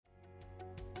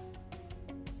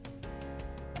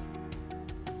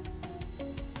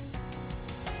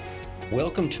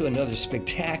Welcome to another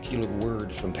spectacular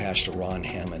word from Pastor Ron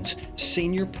Hammonds,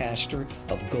 Senior Pastor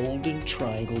of Golden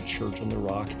Triangle Church on the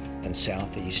Rock in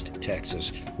Southeast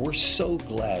Texas. We're so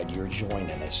glad you're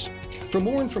joining us. For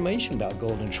more information about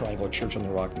Golden Triangle Church on the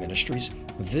Rock Ministries,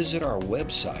 visit our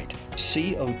website,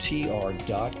 cotr.com.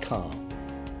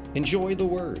 Enjoy the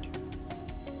word.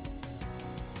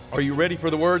 Are you ready for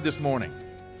the word this morning?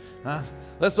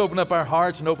 Let's open up our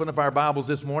hearts and open up our Bibles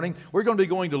this morning. We're going to be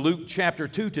going to Luke chapter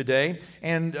 2 today,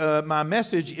 and my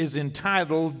message is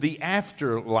entitled, The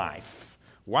Afterlife.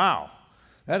 Wow,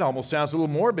 that almost sounds a little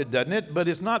morbid, doesn't it? But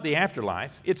it's not the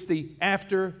afterlife, it's the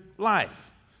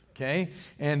afterlife, okay?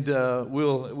 And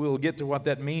we'll get to what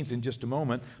that means in just a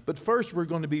moment. But first, we're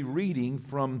going to be reading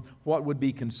from what would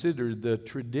be considered the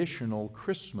traditional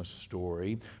Christmas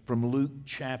story from Luke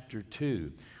chapter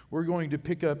 2. We're going to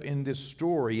pick up in this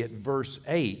story at verse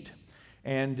 8,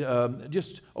 and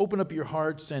just open up your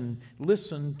hearts and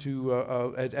listen to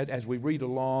as we read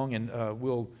along, and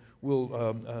we'll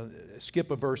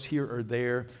skip a verse here or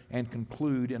there and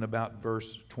conclude in about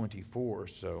verse 24 or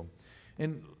so.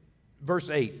 In verse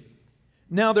 8,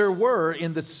 now there were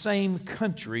in the same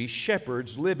country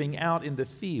shepherds living out in the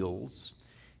fields,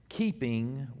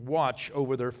 keeping watch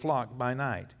over their flock by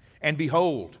night. And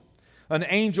behold, an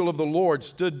angel of the Lord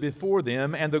stood before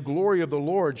them, and the glory of the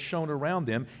Lord shone around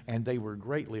them, and they were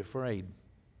greatly afraid.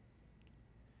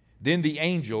 Then the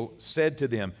angel said to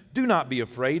them, do not be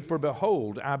afraid, for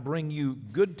behold, I bring you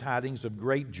good tidings of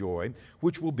great joy,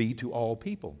 which will be to all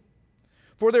people.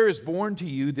 For there is born to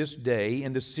you this day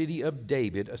in the city of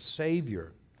David a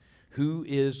Savior, who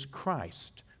is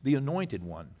Christ, the Anointed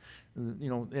One. You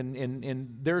know,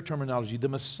 in their terminology, the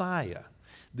Messiah,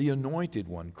 the Anointed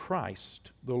One,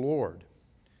 Christ the Lord.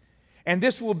 And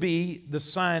this will be the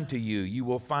sign to you. You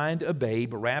will find a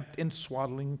babe wrapped in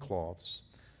swaddling cloths,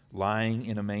 lying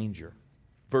in a manger.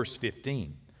 Verse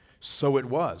 15, so it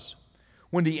was,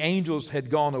 when the angels had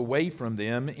gone away from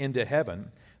them into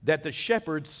heaven, that the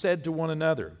shepherds said to one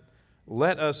another,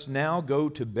 let us now go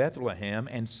to Bethlehem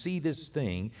and see this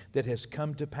thing that has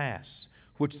come to pass,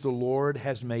 which the Lord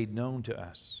has made known to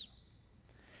us.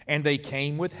 And they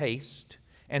came with haste,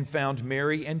 and found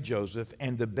Mary and Joseph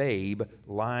and the babe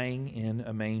lying in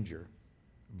a manger.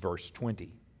 Verse 20.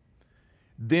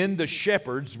 Then the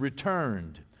shepherds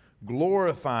returned,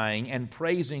 glorifying and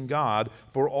praising God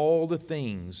for all the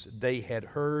things they had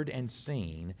heard and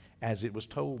seen as it was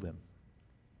told them.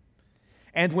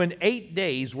 And when 8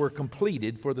 days were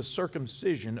completed for the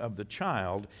circumcision of the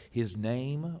child, his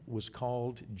name was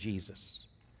called Jesus,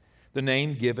 the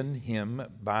name given him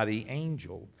by the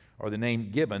angel, or the name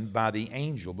given by the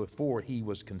angel before he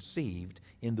was conceived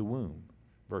in the womb.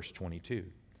 Verse 22.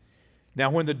 Now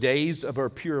when the days of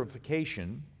her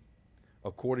purification,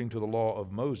 according to the law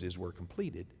of Moses, were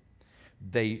completed,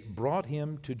 they brought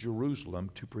him to Jerusalem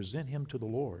to present him to the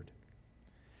Lord.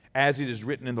 As it is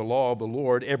written in the law of the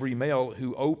Lord, every male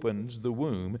who opens the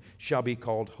womb shall be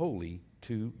called holy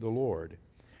to the Lord,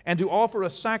 and to offer a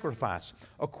sacrifice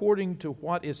according to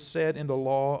what is said in the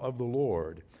law of the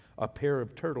Lord, a pair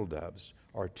of turtle doves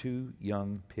or 2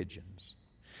 young pigeons.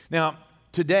 Now,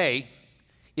 today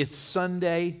is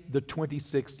Sunday, the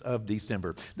 26th of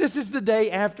December. This is the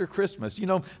day after Christmas. You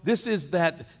know, this is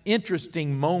that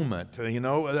interesting moment,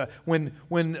 when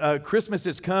Christmas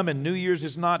has come and New Year's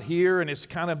is not here, and it's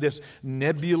kind of this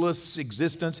nebulous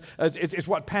existence. It's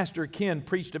what Pastor Ken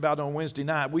preached about on Wednesday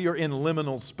night. We are in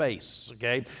liminal space,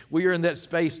 okay? We are in that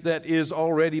space that is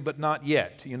already but not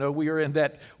yet. You know, we are in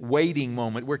that waiting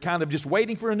moment. We're kind of just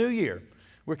waiting for a new year.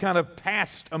 We're kind of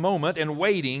past a moment and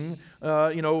waiting,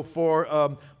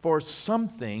 for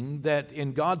something that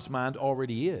in God's mind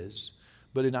already is,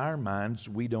 but in our minds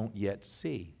we don't yet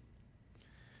see.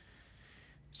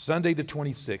 Sunday the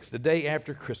 26th, the day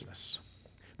after Christmas.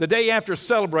 The day after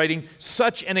celebrating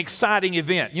such an exciting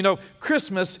event. You know,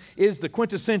 Christmas is the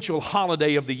quintessential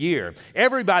holiday of the year.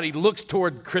 Everybody looks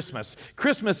toward Christmas.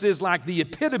 Christmas is like the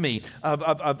epitome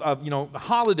of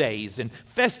holidays and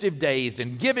festive days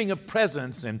and giving of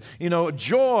presents and,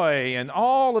 joy and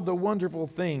all of the wonderful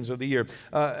things of the year.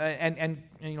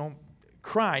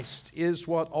 Christ is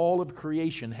what all of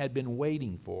creation had been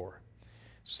waiting for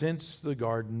since the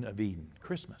Garden of Eden.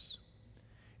 Christmas.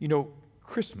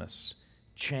 Christmas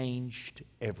changed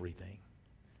everything.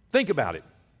 Think about it.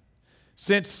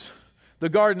 Since the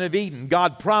Garden of Eden,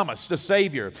 God promised a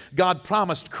Savior. God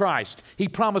promised Christ. He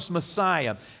promised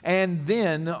Messiah. And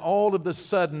then all of a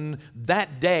sudden,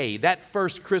 that day, that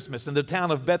first Christmas in the town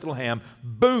of Bethlehem,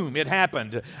 boom, it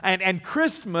happened. And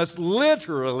Christmas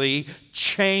literally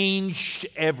changed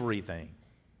everything.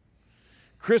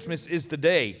 Christmas is the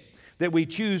day that we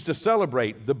choose to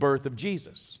celebrate the birth of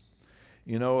Jesus.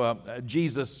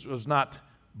 Jesus was not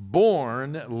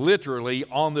born literally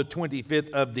on the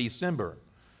 25th of December.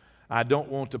 I don't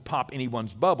want to pop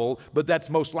anyone's bubble, but that's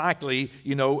most likely,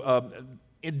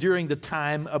 during the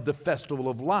time of the Festival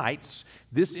of Lights.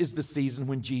 This is the season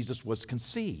when Jesus was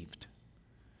conceived.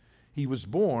 He was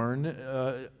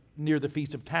born near the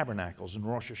Feast of Tabernacles in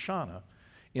Rosh Hashanah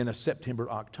in a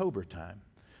September-October time.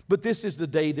 But this is the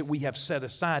day that we have set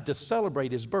aside to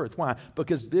celebrate his birth. Why?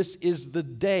 Because this is the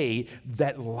day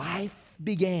that life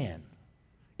began.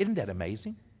 Isn't that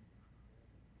amazing?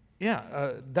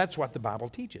 Yeah, that's what the Bible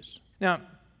teaches. Now,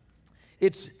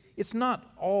 it's not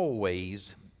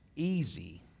always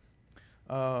easy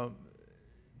to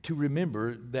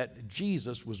remember that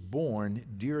Jesus was born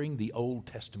during the Old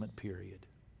Testament period.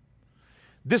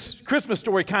 This Christmas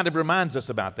story kind of reminds us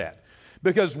about that.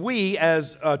 Because we,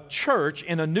 as a church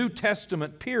in a New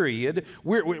Testament period,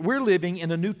 we're living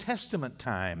in a New Testament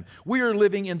time. We are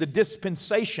living in the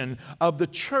dispensation of the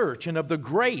church and of the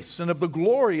grace and of the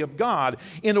glory of God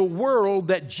in a world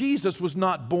that Jesus was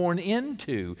not born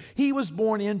into. He was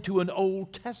born into an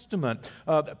Old Testament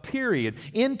period,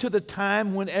 into the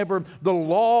time whenever the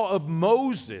law of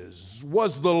Moses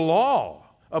was the law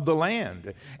of the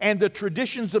land, and the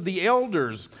traditions of the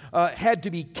elders had to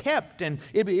be kept, and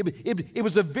it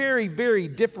was a very, very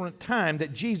different time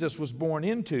that Jesus was born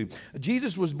into.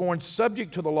 Jesus was born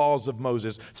subject to the laws of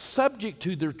Moses, subject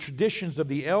to the traditions of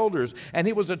the elders, and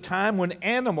it was a time when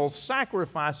animal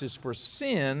sacrifices for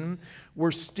sin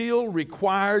were still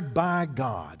required by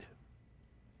God.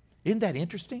 Isn't that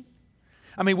interesting?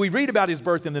 I mean, we read about his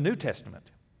birth in the New Testament,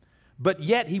 but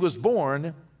yet he was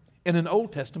born in an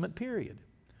Old Testament period.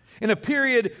 In a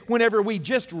period whenever we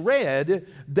just read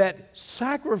that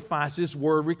sacrifices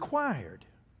were required.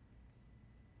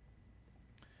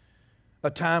 A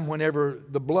time whenever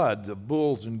the blood of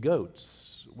bulls and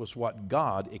goats was what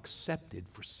God accepted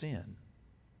for sin.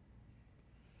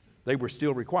 They were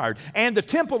still required. And the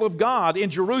temple of God in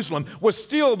Jerusalem was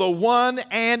still the one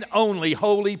and only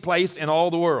holy place in all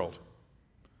the world.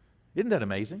 Isn't that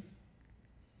amazing?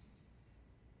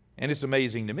 And it's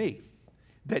amazing to me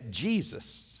that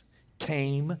Jesus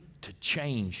came to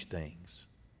change things.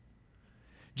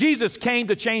 Jesus came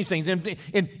to change things.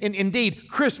 Indeed,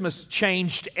 Christmas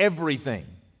changed everything.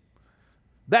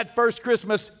 That first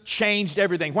Christmas changed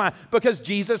everything. Why? Because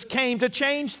Jesus came to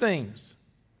change things.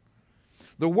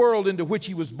 The world into which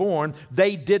he was born,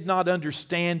 they did not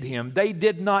understand him. They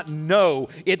did not know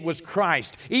it was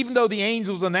Christ. Even though the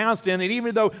angels announced it, and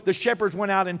even though the shepherds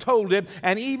went out and told it,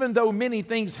 and even though many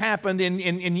things happened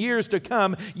in years to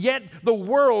come, yet the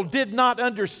world did not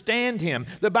understand him.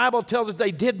 The Bible tells us they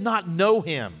did not know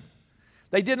him.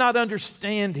 They did not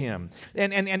understand him.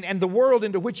 And the world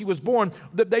into which he was born,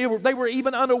 they were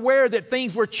even unaware that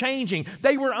things were changing.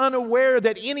 They were unaware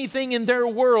that anything in their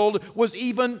world was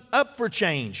even up for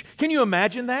change. Can you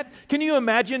imagine that? Can you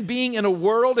imagine being in a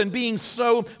world and being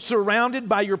so surrounded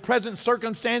by your present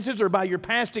circumstances or by your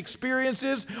past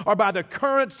experiences or by the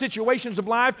current situations of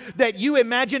life that you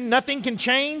imagine nothing can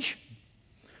change?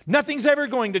 Nothing's ever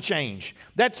going to change.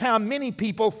 That's how many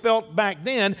people felt back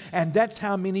then, and that's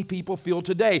how many people feel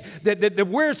today. That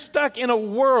we're stuck in a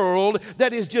world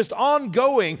that is just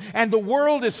ongoing, and the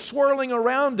world is swirling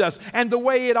around us, and the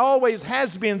way it always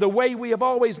has been, the way we have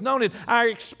always known it, our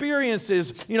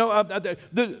experiences,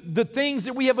 the things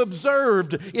that we have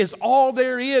observed is all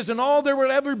there is and all there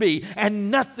will ever be,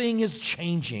 and nothing is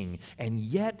changing. And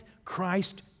yet,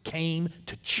 Christ came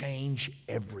to change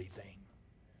everything.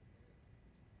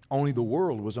 Only the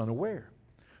world was unaware.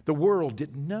 The world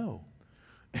didn't know.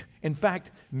 In fact,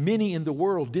 many in the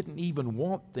world didn't even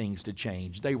want things to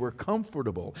change. They were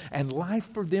comfortable, and life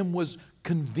for them was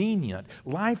convenient.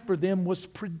 Life for them was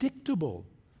predictable.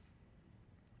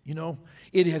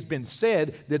 It has been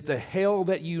said that the hell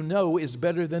that you know is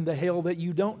better than the hell that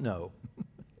you don't know.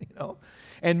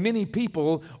 And many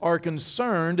people are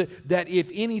concerned that if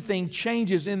anything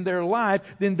changes in their life,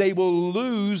 then they will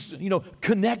lose,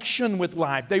 connection with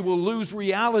life. They will lose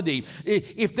reality.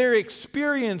 If their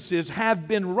experiences have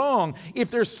been wrong, if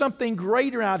there's something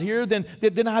greater out here,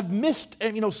 then I've missed,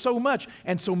 so much.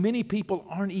 And so many people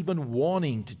aren't even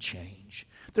wanting to change.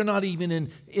 They're not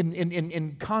even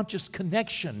in conscious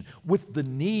connection with the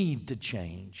need to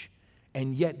change.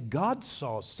 And yet God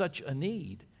saw such a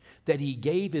need that he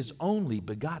gave his only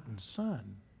begotten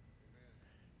Son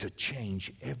to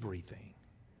change everything.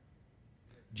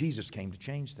 Jesus came to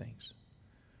change things.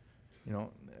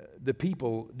 The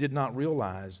people did not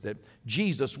realize that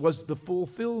Jesus was the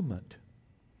fulfillment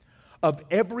of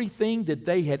everything that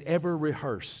they had ever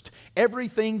rehearsed,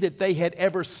 everything that they had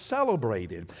ever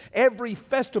celebrated, every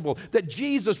festival, that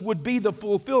Jesus would be the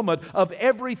fulfillment of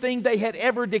everything they had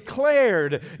ever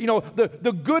declared. You know,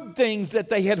 the good things that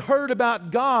they had heard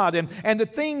about God and the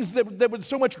things that were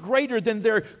so much greater than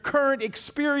their current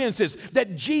experiences,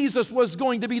 that Jesus was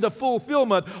going to be the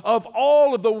fulfillment of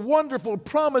all of the wonderful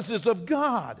promises of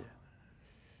God.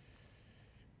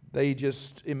 They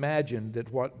just imagined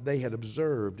that what they had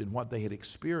observed and what they had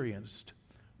experienced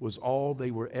was all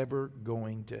they were ever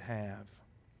going to have.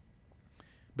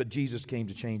 But Jesus came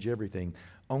to change everything.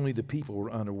 Only the people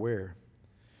were unaware.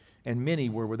 And many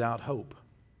were without hope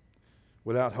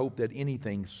that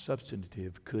anything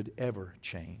substantive could ever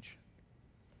change.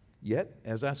 Yet,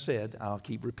 as I said, I'll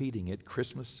keep repeating it,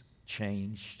 Christmas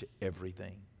changed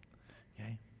everything.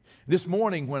 Okay? This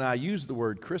morning when I use the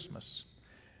word Christmas,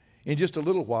 in just a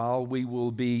little while, we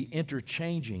will be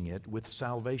interchanging it with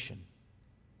salvation,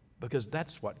 because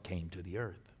that's what came to the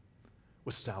earth,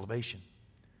 was salvation.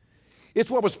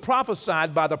 It's what was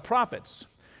prophesied by the prophets,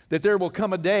 that there will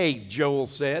come a day, Joel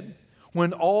said,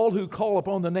 when all who call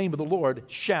upon the name of the Lord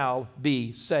shall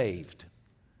be saved.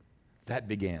 That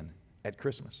began at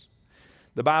Christmas.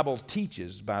 The Bible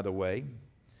teaches, by the way,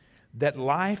 that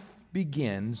life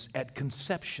begins at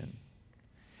conception,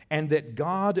 and that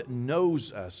God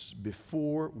knows us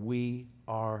before we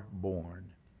are born.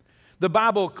 The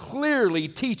Bible clearly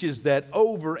teaches that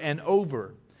over and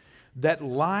over, that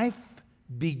life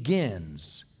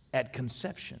begins at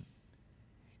conception.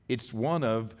 It's one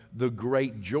of the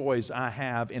great joys I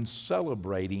have in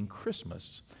celebrating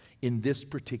Christmas in this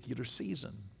particular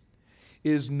season,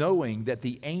 is knowing that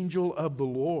the angel of the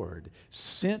Lord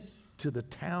sent to the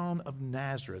town of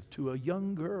Nazareth to a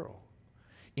young girl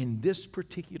in this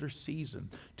particular season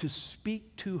to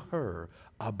speak to her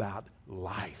about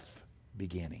life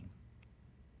beginning.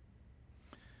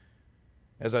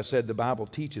 As I said, the Bible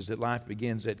teaches that life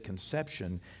begins at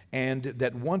conception, and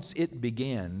that once it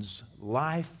begins,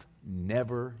 life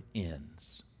never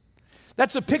ends.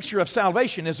 That's a picture of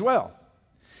salvation as well.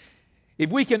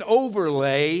 If we can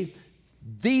overlay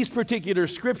these particular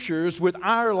scriptures with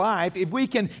our life, if we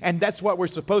can, and that's what we're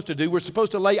supposed to do, we're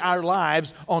supposed to lay our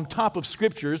lives on top of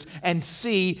scriptures and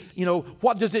see,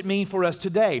 what does it mean for us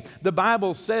today? The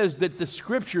Bible says that the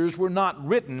scriptures were not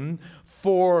written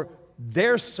for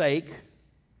their sake,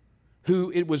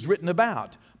 who it was written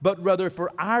about, but rather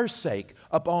for our sake,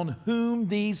 upon whom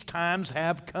these times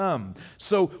have come.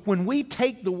 So when we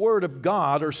take the Word of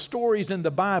God or stories in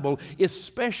the Bible,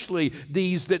 especially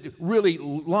these that really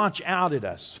launch out at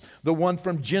us, the one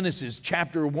from Genesis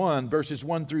chapter 1, verses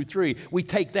 1 through 3, we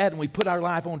take that and we put our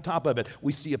life on top of it.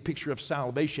 We see a picture of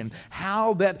salvation.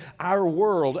 How that our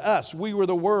world, us, we were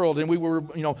the world, and we were,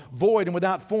 void and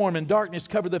without form, and darkness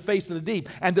covered the face of the deep.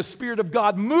 And the Spirit of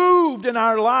God moved in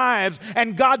our lives,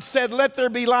 and God said, "Let there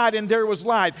be light," and there was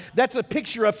light. That's a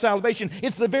picture of salvation.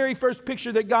 It's the very first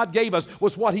picture that God gave us,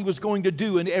 was what He was going to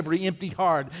do in every empty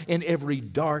heart, in every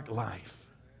dark life.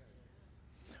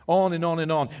 On and on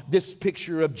and on. This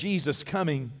picture of Jesus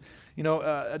coming,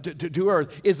 to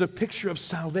earth is a picture of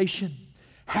salvation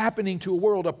happening to a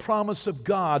world, a promise of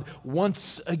God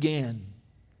once again.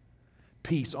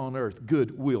 Peace on earth,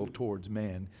 goodwill towards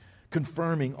man,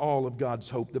 confirming all of God's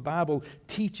hope. The Bible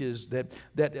teaches that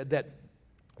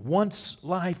once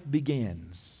life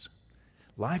begins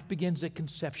at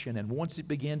conception, and once it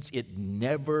begins, it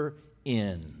never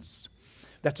ends.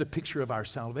 That's a picture of our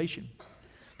salvation.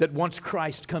 That once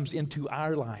Christ comes into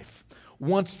our life,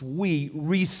 once we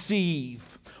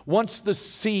receive, once the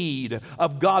seed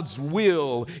of God's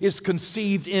will is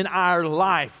conceived in our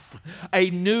life,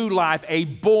 a new life, a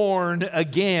born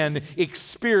again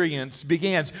experience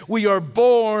begins. We are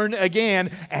born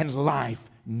again, and life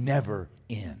never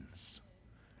ends.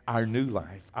 Our new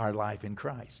life, our life in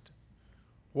Christ.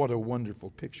 What a wonderful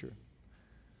picture.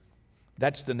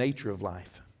 That's the nature of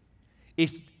life.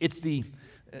 It's the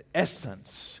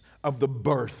essence of the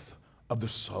birth of the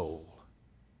soul.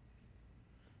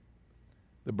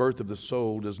 The birth of the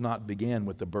soul does not begin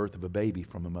with the birth of a baby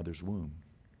from a mother's womb,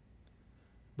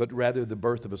 but rather the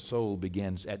birth of a soul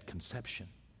begins at conception.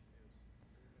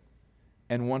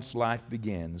 And once life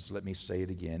begins, let me say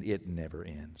it again, it never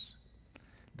ends.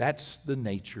 That's the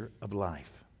nature of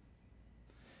life.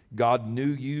 God knew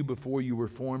you before you were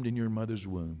formed in your mother's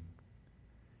womb.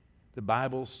 The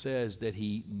Bible says that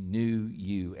He knew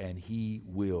you, and He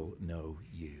will know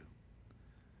you.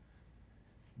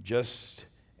 Just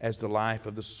as the life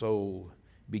of the soul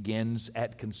begins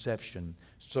at conception,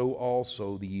 so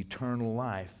also the eternal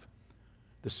life,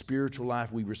 the spiritual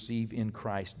life we receive in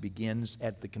Christ, begins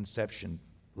at the conception.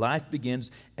 Life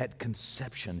begins at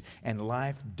conception, and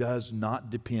life does not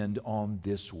depend on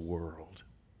this world.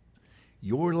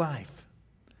 Your life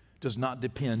does not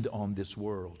depend on this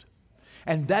world.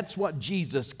 And that's what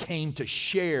Jesus came to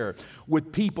share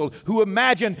with people who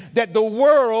imagined that the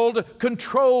world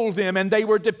controlled them and they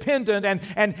were dependent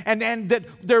and that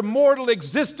their mortal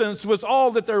existence was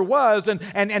all that there was.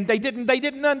 And they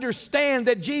didn't understand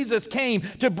that Jesus came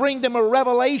to bring them a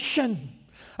revelation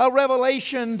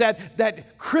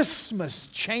that Christmas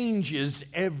changes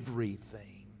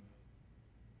everything.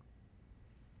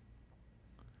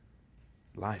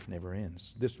 Life never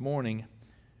ends. This morning,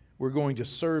 we're going to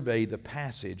survey the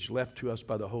passage left to us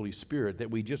by the Holy Spirit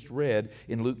that we just read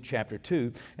in Luke chapter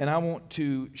 2. And I want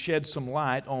to shed some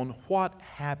light on what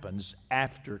happens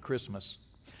after Christmas.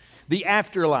 The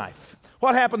afterlife.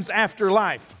 What happens after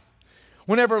life?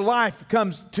 Whenever life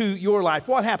comes to your life,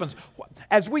 what happens?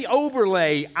 As we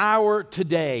overlay our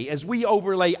today, as we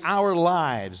overlay our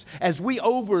lives, as we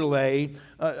overlay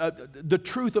the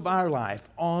truth of our life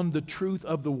on the truth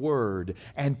of the Word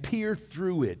and peer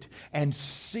through it and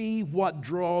see what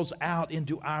draws out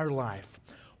into our life,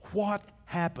 what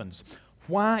happens?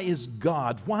 Why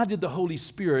did the Holy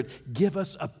Spirit give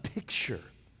us a picture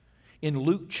in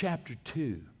Luke chapter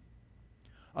 2?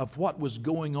 Of what was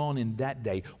going on in that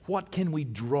day. What can we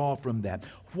draw from that?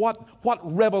 What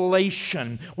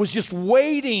revelation was just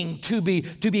waiting to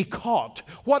be caught?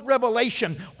 What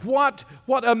revelation? What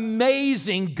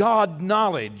amazing God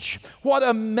knowledge? What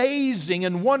amazing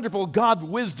and wonderful God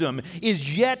wisdom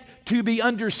is yet to be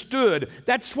understood?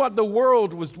 That's what the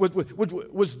world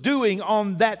was doing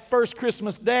on that first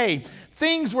Christmas day.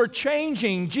 Things were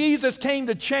changing. Jesus came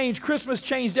to change. Christmas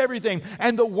changed everything.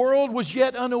 And the world was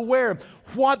yet unaware.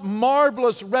 What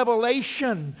marvelous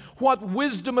revelation, what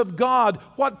wisdom of God,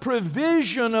 what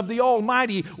provision of the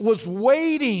Almighty was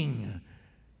waiting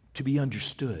to be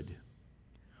understood,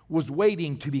 was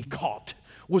waiting to be caught,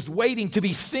 was waiting to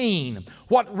be seen.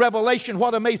 What revelation,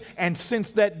 what amazing. And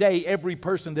since that day, every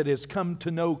person that has come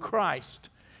to know Christ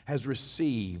has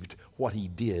received what He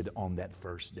did on that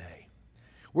first day.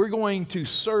 We're going to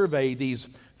survey these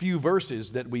few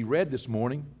verses that we read this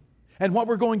morning. And what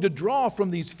we're going to draw from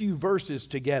these few verses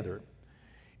together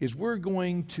is we're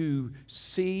going to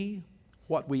see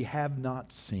what we have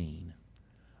not seen,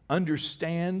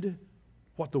 understand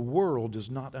what the world does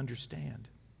not understand.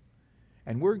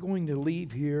 And we're going to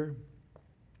leave here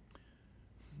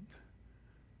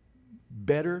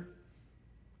better,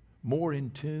 more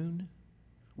in tune,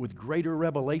 with greater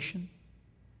revelation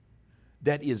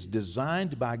that is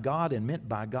designed by God and meant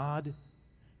by God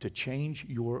to change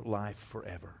your life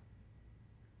forever.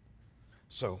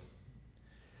 So,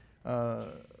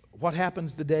 what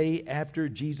happens the day after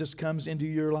Jesus comes into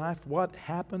your life? What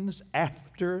happens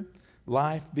after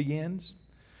life begins?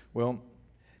 Well,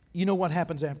 you know what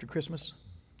happens after Christmas?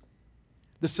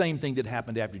 The same thing that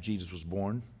happened after Jesus was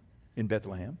born in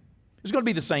Bethlehem. It's going to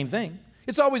be the same thing.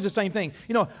 It's always the same thing.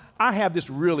 You know, I have this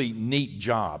really neat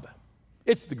job.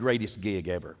 It's the greatest gig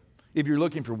ever. If you're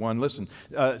looking for one, listen,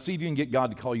 see if you can get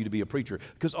God to call you to be a preacher.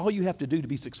 Because all you have to do to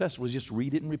be successful is just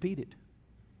read it and repeat it.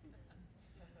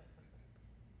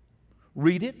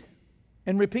 Read it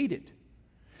and repeat it.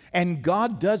 And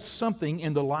God does something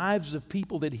in the lives of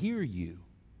people that hear you.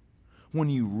 When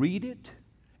you read it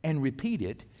and repeat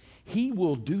it, He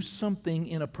will do something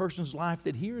in a person's life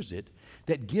that hears it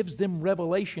that gives them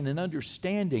revelation and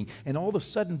understanding. And all of a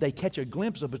sudden they catch a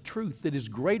glimpse of a truth that is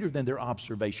greater than their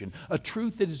observation, a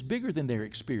truth that is bigger than their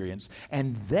experience.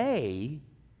 And they,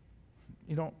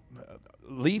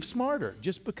 leave smarter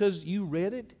just because you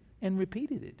read it and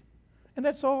repeated it. And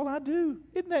that's all I do.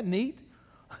 Isn't that neat?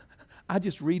 I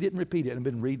just read it and repeat it. I've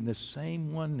been reading the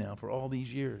same one now for all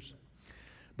these years.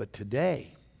 But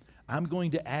today, I'm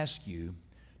going to ask you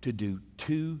to do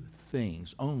two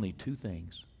things, only two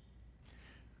things.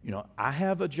 I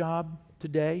have a job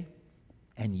today,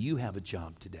 and you have a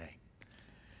job today.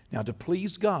 Now, to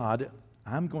please God,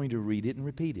 I'm going to read it and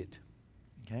repeat it,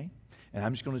 okay? And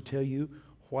I'm just going to tell you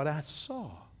what I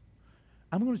saw.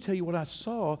 I'm going to tell you what I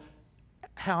saw,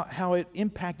 how it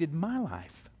impacted my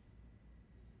life.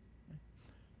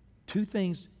 Two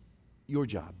things, your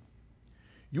job.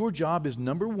 Your job is,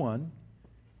 number one,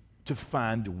 to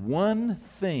find one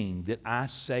thing that I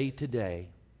say today,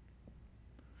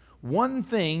 one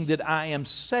thing that I am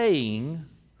saying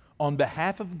on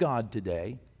behalf of God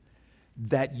today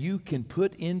that you can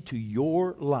put into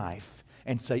your life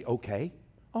and say, okay,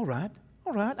 all right,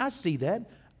 I see that.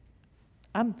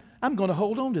 I'm going to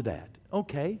hold on to that,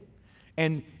 okay?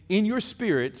 And in your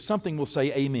spirit, something will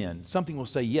say amen. Something will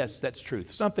say, yes, that's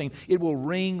truth. Something, it will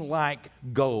ring like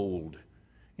gold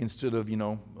instead of,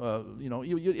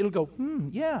 it'll go,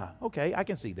 yeah, okay, I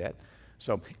can see that.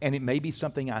 So, and it may be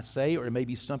something I say, or it may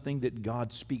be something that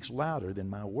God speaks louder than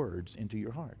my words into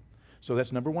your heart. So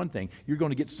that's number one thing. You're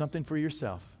going to get something for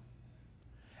yourself.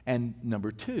 And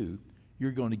number two,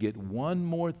 you're going to get one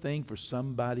more thing for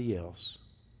somebody else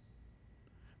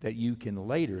that you can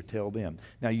later tell them.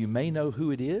 Now, you may know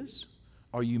who it is,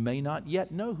 or you may not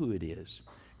yet know who it is.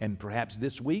 And perhaps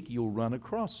this week you'll run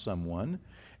across someone,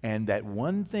 and that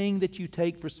one thing that you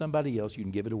take for somebody else, you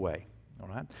can give it away. All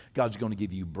right? God's going to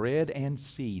give you bread and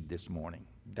seed this morning.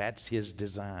 That's His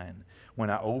design. When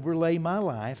I overlay my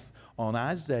life on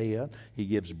Isaiah, He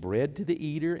gives bread to the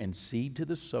eater and seed to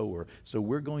the sower. So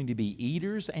we're going to be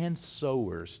eaters and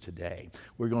sowers today.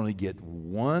 We're going to get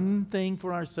one thing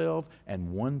for ourselves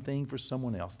and one thing for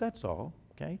someone else. That's all.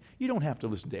 Okay? You don't have to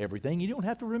listen to everything. You don't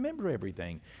have to remember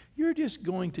everything. You're just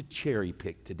going to cherry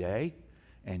pick today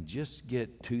and just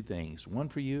get two things. One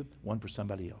for you, one for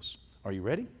somebody else. Are you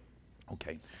ready?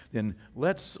 Okay. Then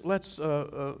let's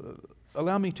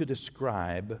allow me to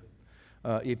describe,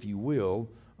 if you will,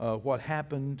 what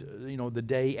happened, the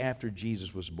day after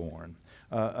Jesus was born.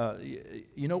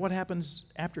 You know what happens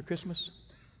after Christmas?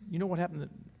 You know what happened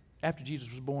after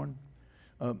Jesus was born?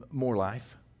 More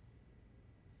life.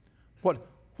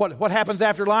 What happens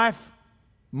after life?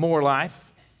 More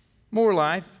life. More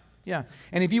life. Yeah.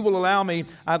 And if you will allow me,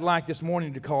 I'd like this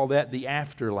morning to call that the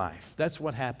afterlife. That's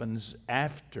what happens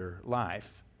after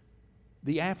life.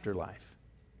 The afterlife.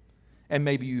 And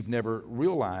maybe you've never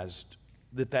realized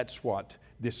that that's what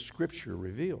this scripture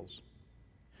reveals.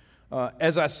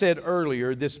 As I said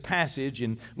earlier, this passage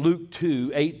in Luke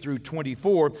 2, 8 through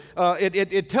 24,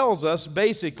 it tells us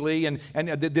basically, and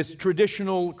this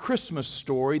traditional Christmas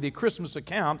story, the Christmas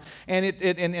account, and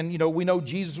we know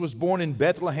Jesus was born in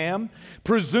Bethlehem,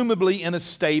 presumably in a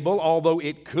stable, although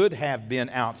it could have been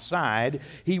outside.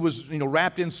 He was,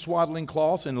 wrapped in swaddling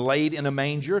cloths and laid in a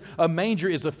manger. A manger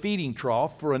is a feeding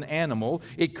trough for an animal.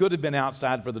 It could have been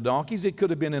outside for the donkeys. It could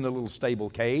have been in a little stable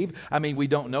cave. I mean, we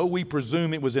don't know. We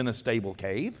presume it was in a stable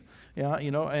cave,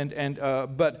 and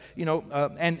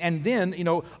then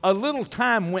a little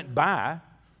time went by.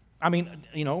 I mean,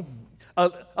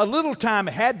 a little time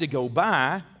had to go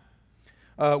by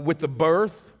with the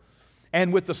birth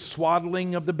and with the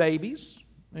swaddling of the babies.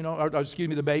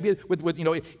 The baby.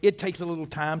 It takes a little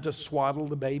time to swaddle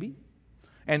the baby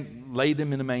and lay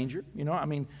them in a manger.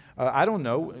 I don't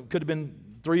know. It could have been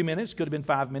 3 minutes, could have been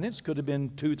 5 minutes, could have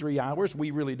been 2-3 hours. We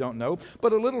really don't know.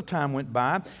 But a little time went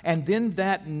by, and then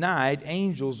that night,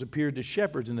 angels appeared to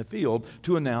shepherds in the field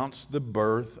to announce the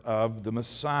birth of the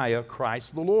Messiah,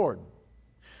 Christ the Lord.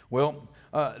 Well,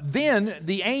 then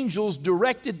the angels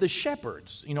directed the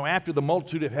shepherds, after the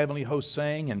multitude of heavenly hosts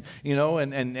sang, and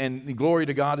glory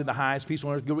to God in the highest, peace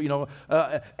on earth.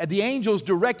 The angels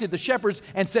directed the shepherds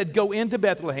and said, "Go into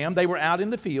Bethlehem." They were out in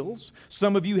the fields.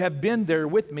 Some of you have been there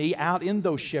with me, out in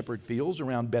those shepherd fields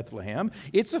around Bethlehem.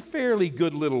 It's a fairly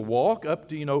good little walk up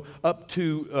to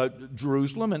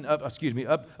Jerusalem and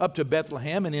up to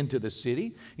Bethlehem and into the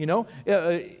city.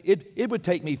 It would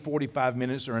take me 45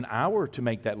 minutes or an hour to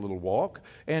make that little walk.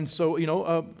 And so,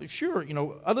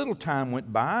 a little time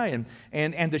went by,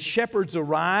 and the shepherds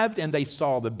arrived, and they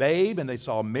saw the babe, and they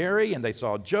saw Mary, and they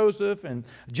saw Joseph, and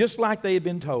just like they had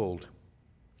been told.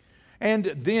 And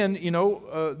then,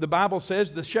 the Bible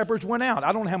says the shepherds went out.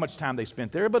 I don't know how much time they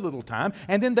spent there, but little time.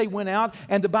 And then they went out,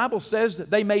 and the Bible says that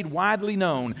they made widely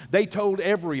known. They told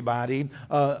everybody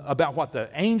about what the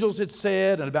angels had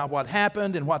said and about what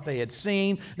happened and what they had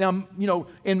seen. Now,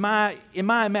 in my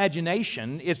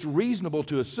imagination, it's reasonable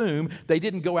to assume they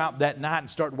didn't go out that night and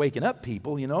start waking up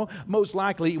people, Most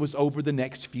likely it was over the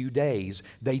next few days.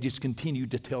 They just continued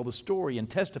to tell the story and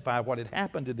testify what had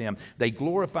happened to them. They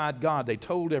glorified God. They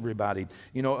told everybody.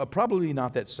 Probably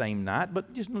not that same night,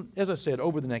 but just, as I said,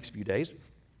 over the next few days.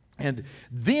 And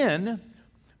then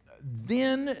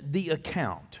the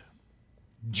account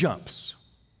jumps,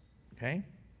 okay?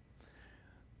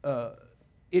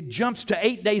 It jumps to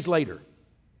 8 days later.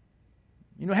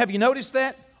 Have you noticed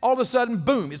that? All of a sudden,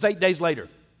 boom, it's 8 days later.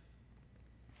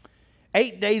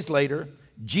 8 days later,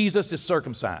 Jesus is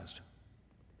circumcised.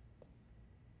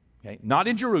 Okay? Not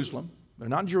in Jerusalem. They're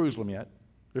not in Jerusalem yet.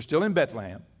 They're still in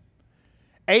Bethlehem.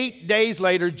 8 days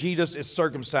later, Jesus is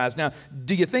circumcised. Now,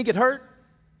 do you think it hurt?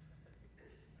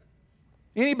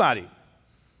 Anybody?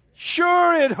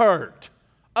 Sure it hurt.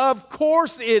 Of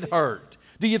course it hurt.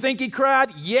 Do you think he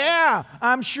cried? Yeah,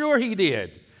 I'm sure he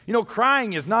did.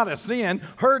 Crying is not a sin.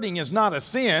 Hurting is not a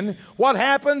sin. What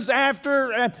happens after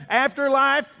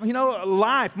life?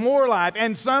 Life, more life.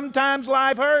 And sometimes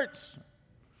life hurts.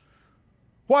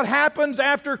 What happens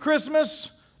after Christmas?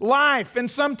 Life. And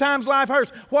sometimes life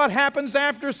hurts. What happens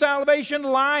after salvation?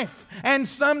 Life. And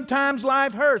sometimes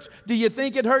life hurts. Do you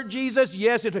think it hurt Jesus?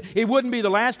 Yes, it wouldn't be the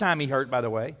last time he hurt, by the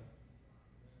way.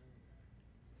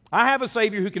 I have a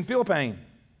Savior who can feel pain.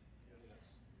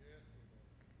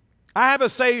 I have a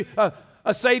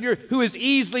Savior who is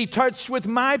easily touched with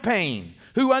my pain,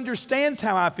 who understands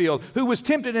how I feel, who was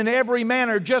tempted in every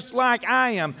manner just like I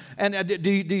am. And do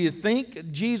you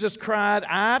think Jesus cried?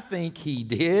 I think he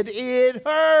did. It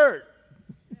hurt.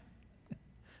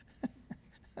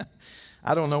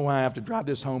 I don't know why I have to drive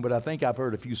this home, but I think I've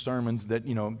heard a few sermons that,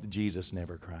 Jesus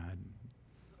never cried.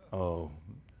 Oh,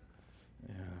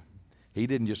 yeah. He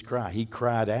didn't just cry. He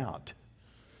cried out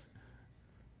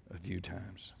a few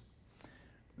times.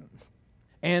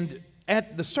 And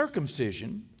at the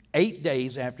circumcision, 8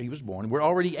 days after he was born, we're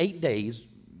already 8 days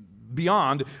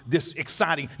beyond this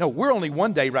exciting. No, we're only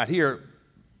 1 day right here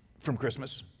from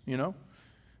Christmas,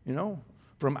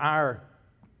 from our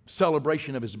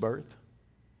celebration of his birth.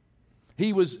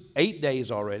 He was 8 days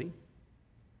already,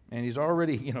 and he's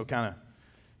already,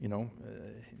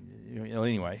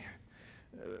 anyway.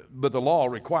 But the law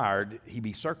required he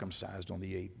be circumcised on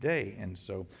the 8th day, and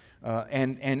so,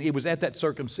 and it was at that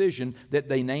circumcision that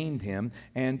they named him,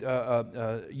 and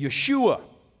Yeshua,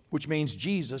 which means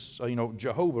Jesus,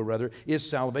 Jehovah rather, is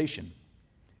salvation,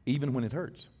 even when it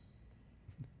hurts.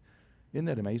 Isn't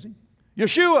that amazing?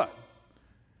 Yeshua,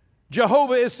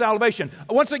 Jehovah is salvation.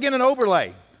 Once again, an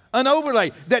overlay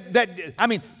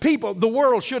that people, the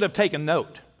world should have taken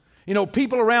note.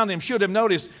 People around them should have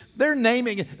noticed. They're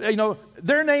naming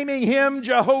him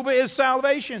Jehovah is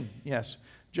salvation. Yes,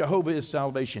 Jehovah is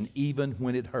salvation even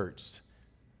when it hurts.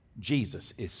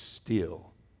 Jesus is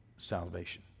still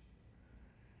salvation.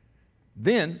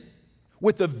 Then,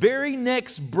 with the very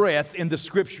next breath in the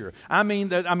Scripture,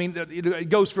 it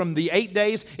goes from the 8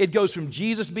 days, it goes from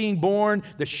Jesus being born,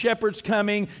 the shepherds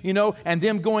coming, and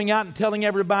them going out and telling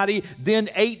everybody, then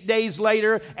 8 days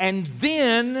later, and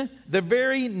then the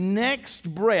very next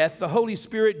breath, the Holy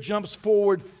Spirit jumps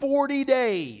forward 40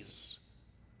 days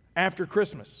after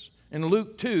Christmas. In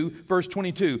Luke 2, verse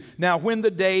 22, now when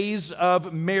the days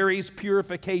of Mary's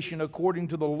purification according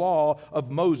to the law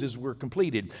of Moses were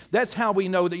completed. That's how we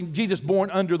know that Jesus born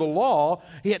under the law.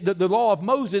 The law of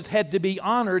Moses had to be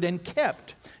honored and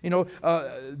kept.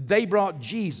 They brought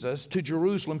Jesus to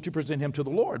Jerusalem to present him to the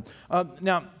Lord.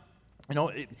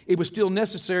 It was still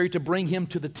necessary to bring him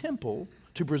to the temple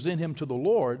to present him to the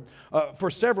Lord for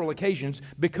several occasions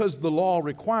because the law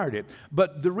required it.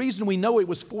 But the reason we know it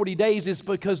was 40 days is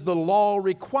because the law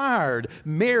required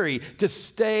Mary to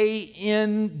stay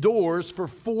indoors for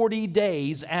 40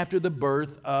 days after the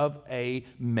birth of a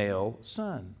male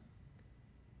son.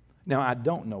 Now, I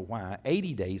don't know why.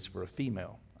 80 days for a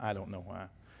female. I don't know why.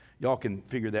 Y'all can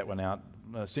figure that one out.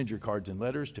 Send your cards and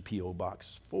letters to P.O.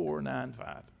 Box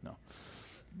 495. No.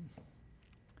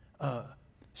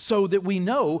 So that we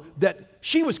know that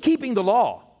she was keeping the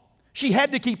law. She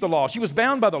had to keep the law. She was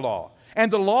bound by the law. And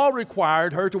the law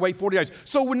required her to wait 40 days.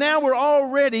 So now we're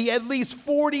already at least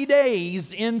 40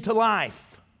 days into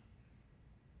life.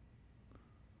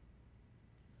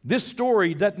 This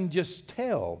story doesn't just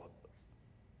tell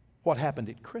what happened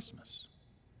at Christmas.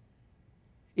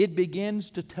 It begins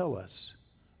to tell us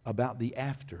about the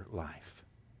afterlife.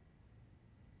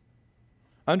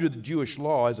 Under the Jewish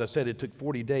law, as I said, it took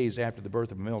 40 days after the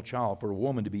birth of a male child for a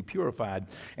woman to be purified.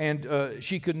 And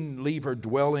she couldn't leave her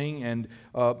dwelling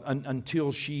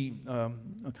until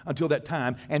that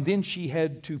time. And then she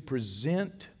had to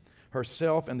present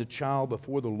herself and the child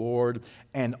before the Lord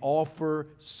and offer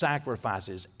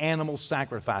sacrifices, animal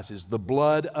sacrifices, the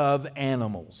blood of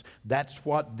animals. That's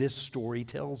what this story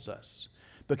tells us.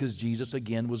 Because Jesus,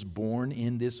 again, was born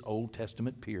in this Old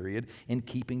Testament period in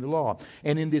keeping the law.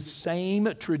 And in this same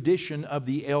tradition of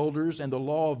the elders and the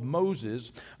law of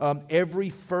Moses, every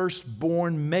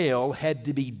firstborn male had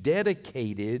to be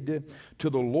dedicated to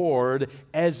the Lord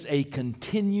as a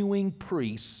continuing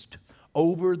priest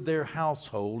over their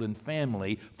household and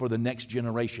family for the next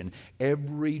generation.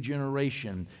 Every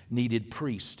generation needed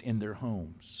priests in their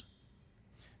homes.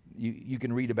 You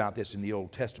can read about this in the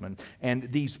Old Testament. And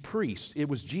these priests, it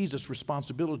was Jesus'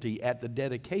 responsibility at the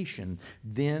dedication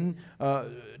then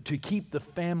to keep the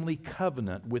family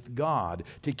covenant with God,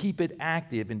 to keep it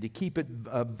active and to keep it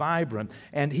vibrant.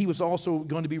 And he was also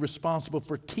going to be responsible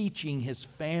for teaching his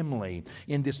family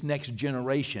in this next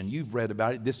generation. You've read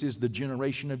about it. This is the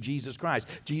generation of Jesus Christ.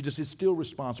 Jesus is still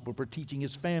responsible for teaching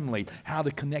his family how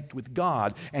to connect with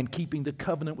God and keeping the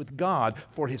covenant with God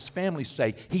for his family's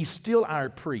sake. He's still our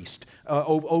priest. priest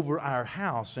over our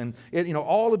house. And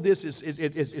all of this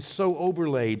is so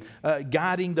overlaid,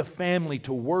 guiding the family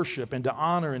to worship and to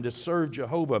honor and to serve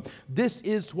Jehovah. This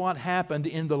is what happened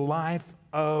in the life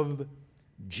of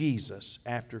Jesus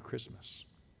after Christmas.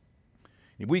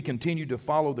 If we continue to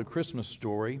follow the Christmas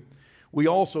story, we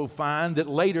also find that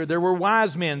later there were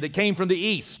wise men that came from the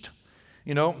east.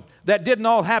 That didn't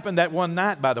all happen that one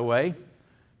night, by the way,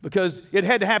 because it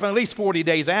had to happen at least 40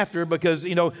 days after, because,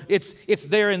 it's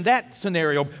there in that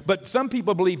scenario. But some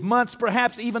people believe months,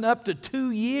 perhaps even up to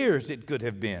 2 years it could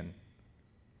have been.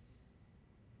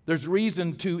 There's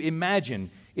reason to imagine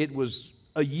it was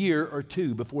a year or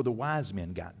two before the wise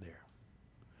men got there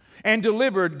and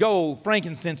delivered gold,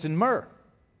 frankincense, and myrrh.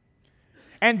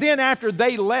 And then after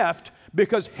they left,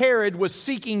 because Herod was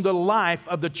seeking the life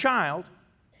of the child,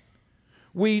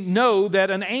 we know that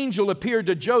an angel appeared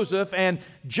to Joseph, and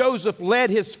Joseph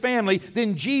led his family.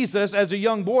 Then Jesus, as a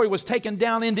young boy, was taken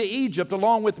down into Egypt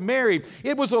along with Mary.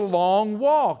 It was a long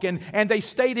walk, and they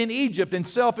stayed in Egypt in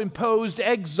self-imposed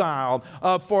exile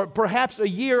for perhaps a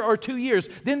year or 2 years.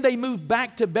 Then they moved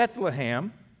back to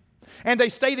Bethlehem, and they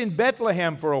stayed in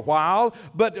Bethlehem for a while,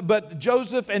 but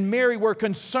Joseph and Mary were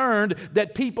concerned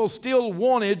that people still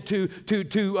wanted to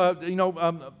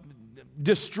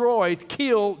destroy,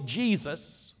 kill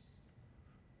Jesus.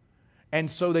 And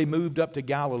so they moved up to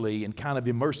Galilee and kind of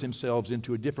immersed themselves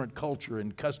into a different culture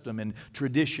and custom and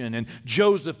tradition. And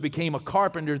Joseph became a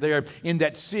carpenter there in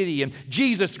that city. And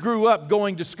Jesus grew up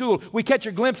going to school. We catch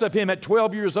a glimpse of him at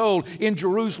 12 years old in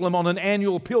Jerusalem on an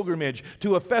annual pilgrimage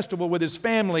to a festival with his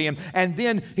family. And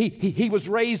then he was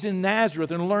raised in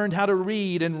Nazareth and learned how to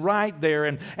read and write there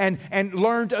and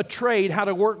learned a trade, how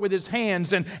to work with his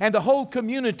hands. And the whole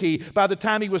community, by the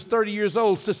time he was 30 years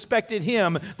old, suspected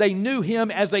him. They knew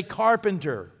him as a carpenter,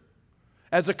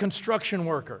 as a construction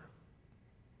worker.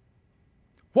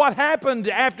 What happened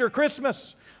after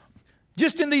Christmas?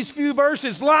 Just in these few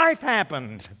verses, life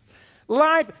happened.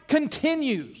 Life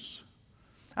continues.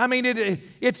 I mean,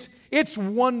 it's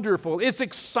wonderful. It's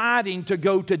exciting to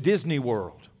go to Disney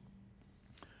World.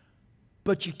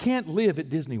 But you can't live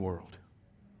at Disney World.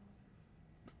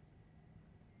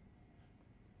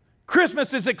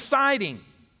 Christmas is exciting.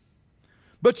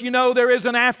 But there is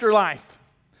an afterlife.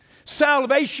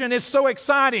 Salvation is so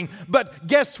exciting, but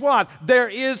guess what? There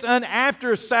is an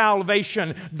after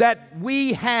salvation that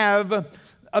we have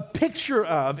a picture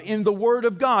of in the Word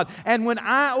of God. And when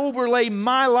I overlay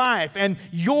my life and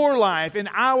your life and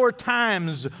our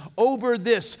times over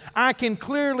this, I can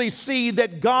clearly see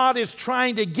that God is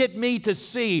trying to get me to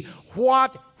see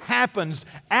what happens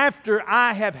after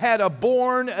I have had a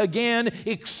born-again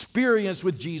experience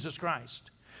with Jesus Christ.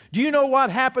 Do you know what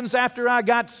happens after I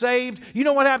got saved? You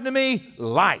know what happened to me?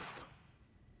 Life.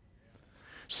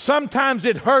 Sometimes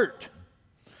it hurt.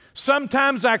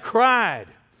 Sometimes I cried.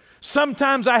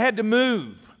 Sometimes I had to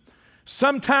move.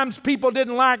 Sometimes people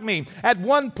didn't like me. At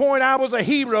one point I was a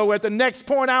hero. At the next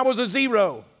point I was a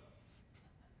zero.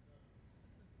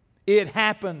 It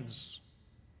happens.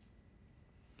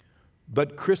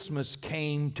 But Christmas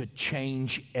came to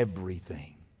change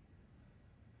everything.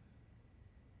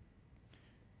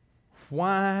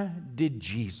 Why did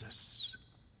Jesus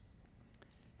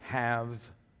have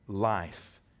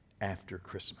life after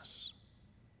Christmas?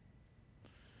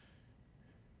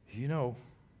 It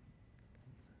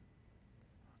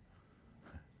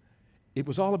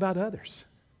was all about others.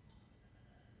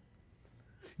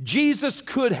 Jesus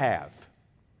could have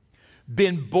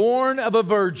been born of a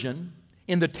virgin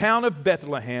in the town of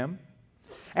Bethlehem,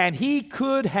 and he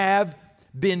could have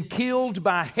been killed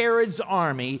by Herod's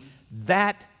army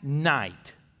that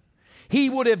night. He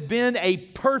would have been a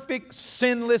perfect,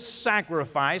 sinless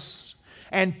sacrifice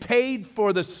and paid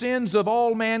for the sins of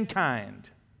all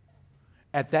mankind.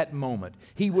 At that moment,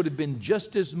 he would have been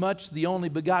just as much the only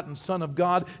begotten Son of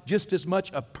God, just as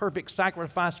much a perfect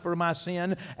sacrifice for my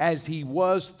sin as he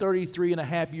was 33 and a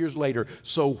half years later.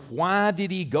 So why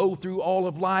did he go through all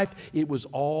of life? It was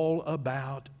all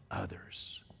about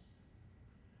others.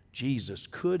 Jesus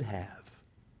could have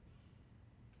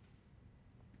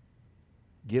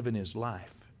given his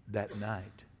life that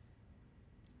night,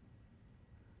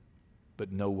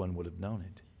 but no one would have known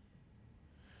it.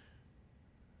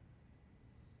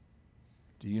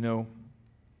 Do you know,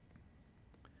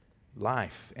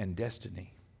 life and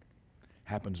destiny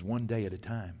happens one day at a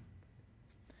time.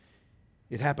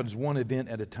 It happens one event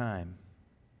at a time.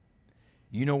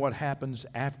 You know what happens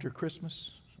after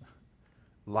Christmas?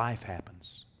 Life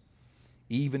happens.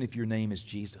 Even if your name is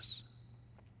Jesus,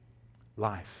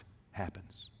 life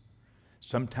happens.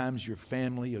 Sometimes your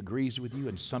family agrees with you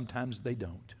and sometimes they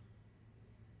don't.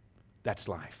 That's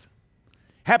life.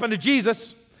 Happened to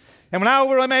Jesus. And when I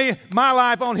overlay my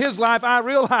life on his life, I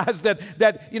realized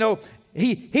that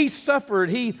he suffered.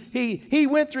 He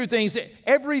went through things.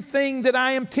 Everything that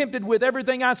I am tempted with,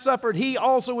 everything I suffered, he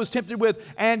also was tempted with.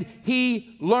 And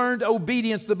he learned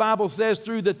obedience, the Bible says,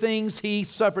 through the things he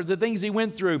suffered, the things he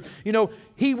went through.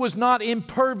 He was not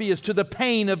impervious to the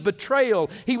pain of betrayal.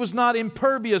 He was not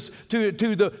impervious to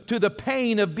the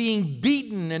pain of being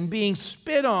beaten and being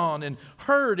spit on and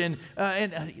hurt.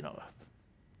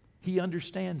 He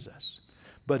understands us.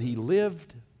 But he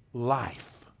lived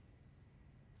life.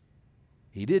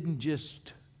 He didn't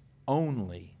just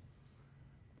only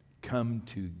come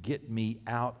to get me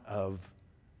out of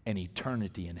an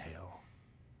eternity in hell.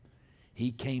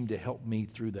 He came to help me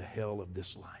through the hell of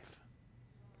this life.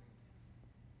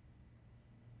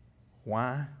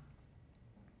 Why?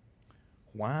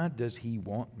 Why does he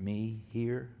want me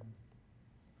here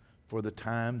for the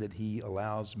time that he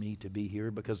allows me to be here?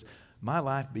 Because my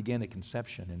life began at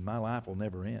conception, and my life will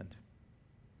never end.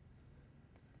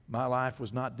 My life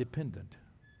was not dependent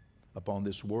upon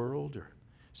this world or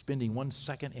spending 1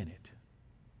 second in it.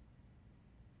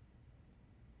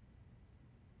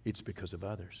 It's because of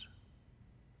others.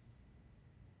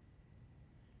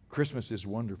 Christmas is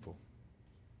wonderful.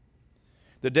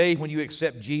 The day when you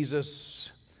accept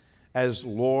Jesus as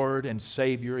Lord and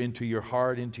Savior into your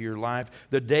heart, into your life,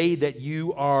 the day that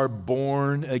you are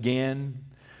born again,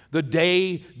 the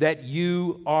day that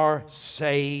you are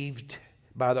saved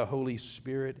by the Holy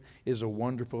Spirit is a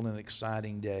wonderful and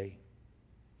exciting day.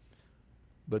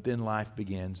 But then life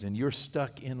begins, and you're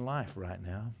stuck in life right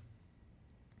now.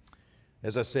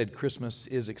 As I said, Christmas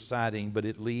is exciting, but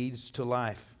it leads to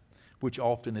life, which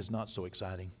often is not so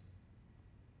exciting.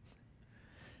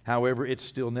 However, it's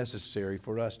still necessary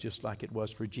for us, just like it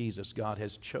was for Jesus. God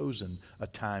has chosen a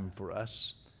time for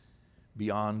us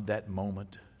beyond that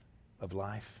moment of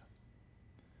life,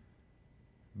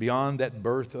 beyond that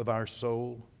birth of our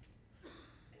soul.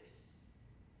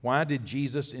 Why did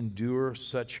Jesus endure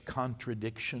such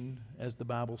contradiction, as the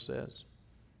Bible says?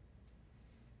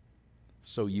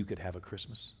 So you could have a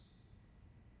Christmas.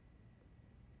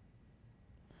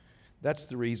 That's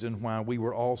the reason why we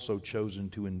were also chosen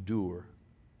to endure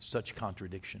such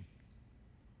contradiction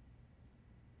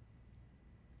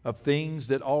of things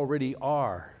that already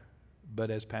are, but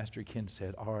as Pastor Ken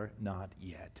said, are not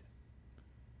yet.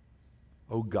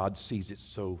 Oh, God sees it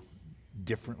so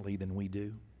differently than we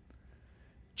do.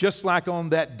 Just like on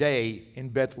that day in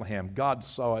Bethlehem, God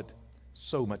saw it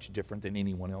so much different than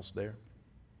anyone else there.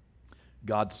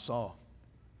 God saw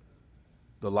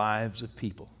the lives of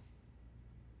people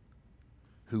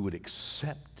who would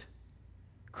accept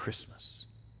Christmas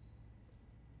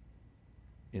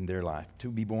in their life, to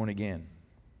be born again.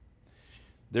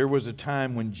 There was a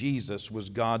time when Jesus was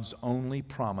God's only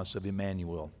promise of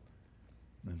Emmanuel.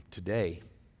 And today,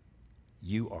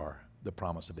 you are the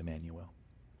promise of Emmanuel.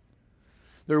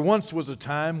 There once was a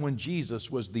time when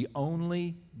Jesus was the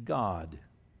only God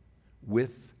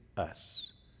with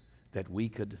us that we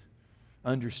could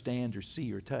understand or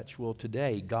see or touch. Well,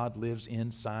 today, God lives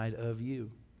inside of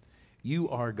you. You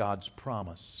are God's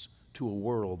promise to a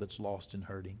world that's lost and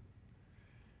hurting.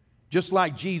 Just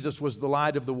like Jesus was the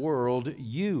light of the world,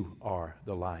 you are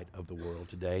the light of the world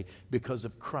today because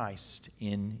of Christ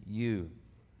in you.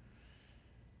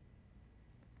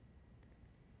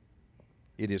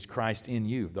 It is Christ in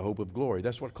you, the hope of glory.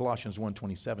 That's what Colossians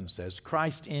 1:27 says.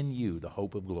 Christ in you, the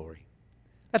hope of glory.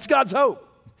 That's God's hope.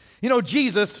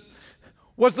 Jesus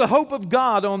was the hope of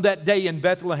God on that day in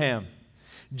Bethlehem.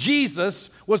 Jesus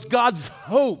was God's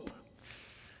hope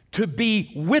to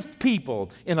be with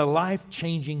people in a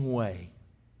life-changing way,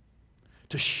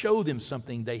 to show them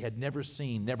something they had never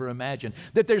seen, never imagined,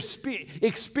 that their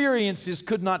experiences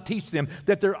could not teach them,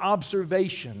 that their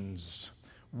observations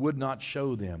would not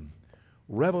show them.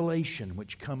 Revelation,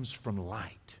 which comes from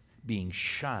light being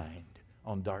shined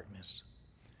on darkness.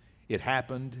 It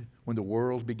happened when the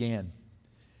world began.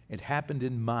 It happened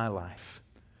in my life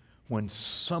when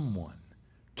someone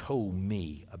told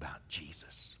me about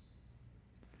Jesus.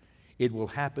 It will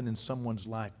happen in someone's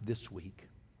life this week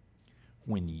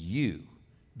when you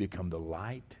become the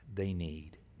light they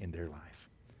need in their life.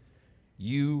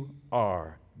 You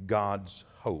are God's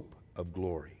hope of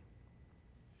glory.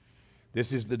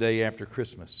 This is the day after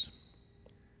Christmas,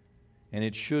 and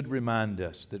it should remind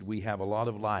us that we have a lot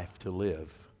of life to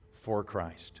live for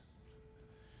Christ.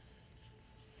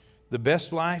 The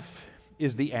best life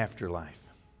is the afterlife.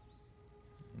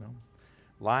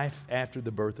 Life after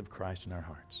the birth of Christ in our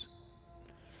hearts.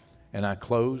 And I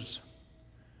close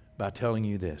by telling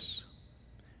you this.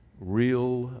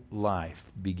 Real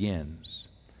life begins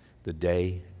the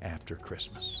day after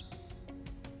Christmas.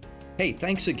 Hey,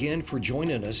 thanks again for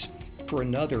joining us for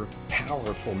another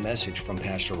powerful message from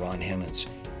Pastor Ron Hammonds.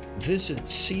 Visit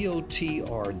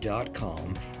cotr.com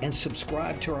and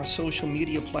subscribe to our social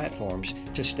media platforms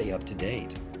to stay up to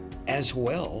date. As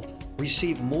well,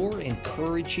 receive more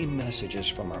encouraging messages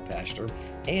from our pastor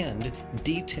and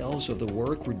details of the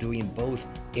work we're doing both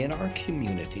in our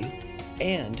community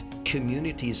and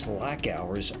communities like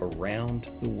ours around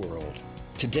the world.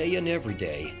 Today and every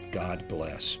day, God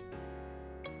bless.